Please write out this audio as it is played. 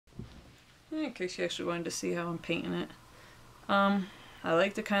in case you actually wanted to see how I'm painting it. I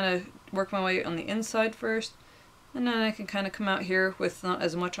like to kind of work my way on the inside first, and then I can kind of come out here with not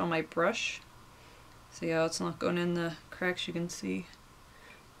as much on my brush. See how it's not going in the cracks? You can see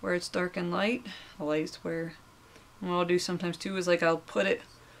where it's dark and light. The light is where, and what I'll do sometimes too is like I'll put it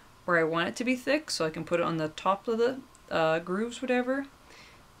where I want it to be thick, so I can put it on the top of the grooves, whatever,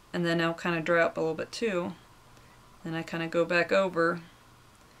 and then I'll kind of dry up a little bit too. Then I kind of go back over,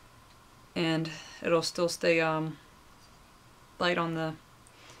 and it'll still stay light on the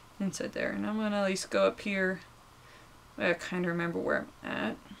inside there. And I'm gonna at least go up here. I kind of remember where I'm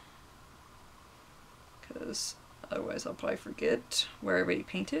at, because otherwise I'll probably forget where I already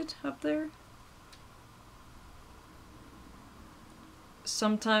painted up there.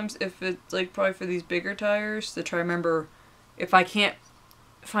 Sometimes if it's like probably for these bigger tires to try to remember, if I can't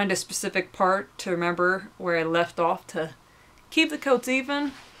find a specific part to remember where I left off to keep the coats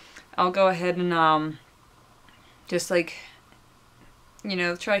even, I'll go ahead and just like, you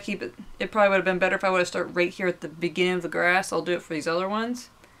know, try to keep it. It probably would have been better if I would have started right here at the beginning of the grass. I'll do it for these other ones,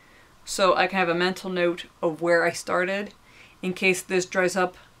 so I can have a mental note of where I started in case this dries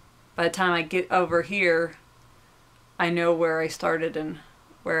up. By the time I get over here, I know where I started and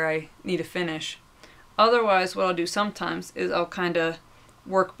where I need to finish. Otherwise, what I'll do sometimes is I'll kind of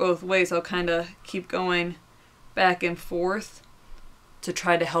work both ways. I'll kind of keep going back and forth to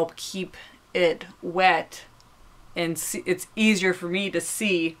try to help keep it wet, and see, it's easier for me to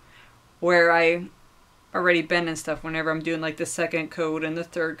see where I already been and stuff whenever I'm doing like the second coat and the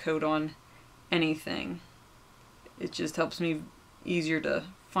third coat on anything. It just helps me easier to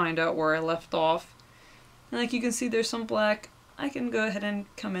find out where I left off. And like you can see, there's some black. I can go ahead and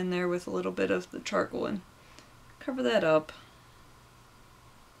come in there with a little bit of the charcoal and cover that up,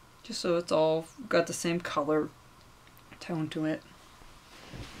 just so it's all got the same color tone to it.